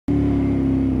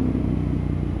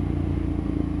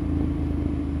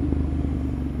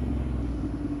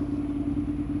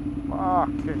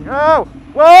Fucking hell!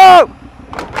 Whoa!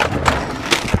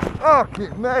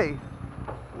 Fucking me!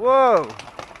 Whoa!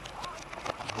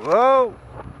 Whoa!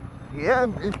 Yeah,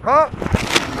 it's hot!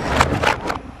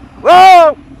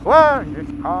 Whoa! Whoa!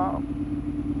 It's hot!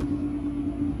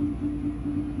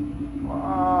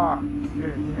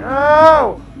 Fucking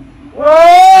hell!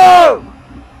 Whoa!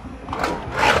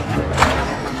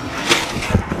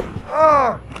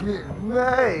 Fucking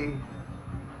me!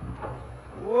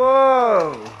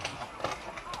 Whoa!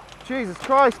 Jesus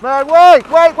Christ, man! Wait!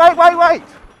 Wait! Wait! Wait! Wait!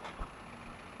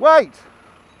 Wait!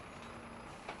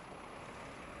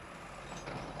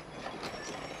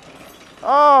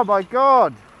 Oh my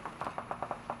God!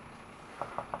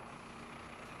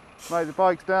 Mate, the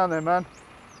bike's down there, man.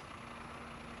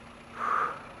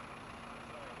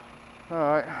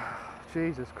 Alright.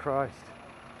 Jesus Christ.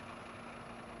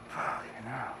 Fucking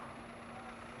hell.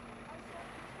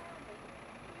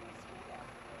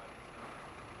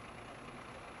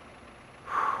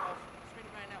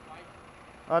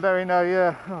 I don't even know,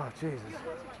 yeah. Oh, Jesus.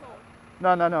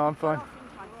 No, no, no, I'm fine.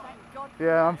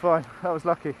 Yeah, I'm fine. That was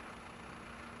lucky.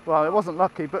 Well, it wasn't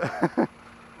lucky, but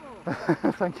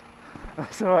thank you.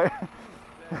 That's alright.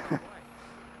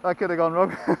 That could have gone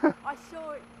wrong. I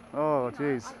saw it. Oh,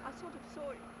 jeez. I sort of saw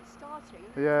it starting.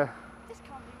 Yeah. This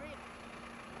can't be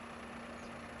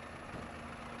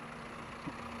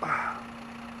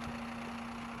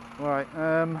real. Right,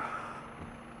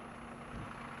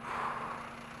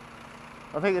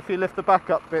 I think if you lift the back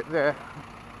up bit there,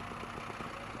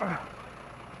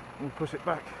 we'll push it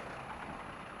back.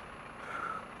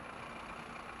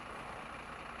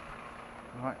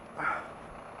 Right.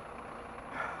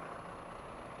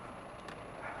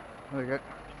 There we go.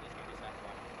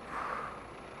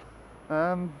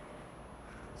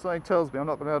 Something tells me I'm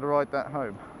not going to be able to ride that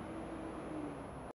home.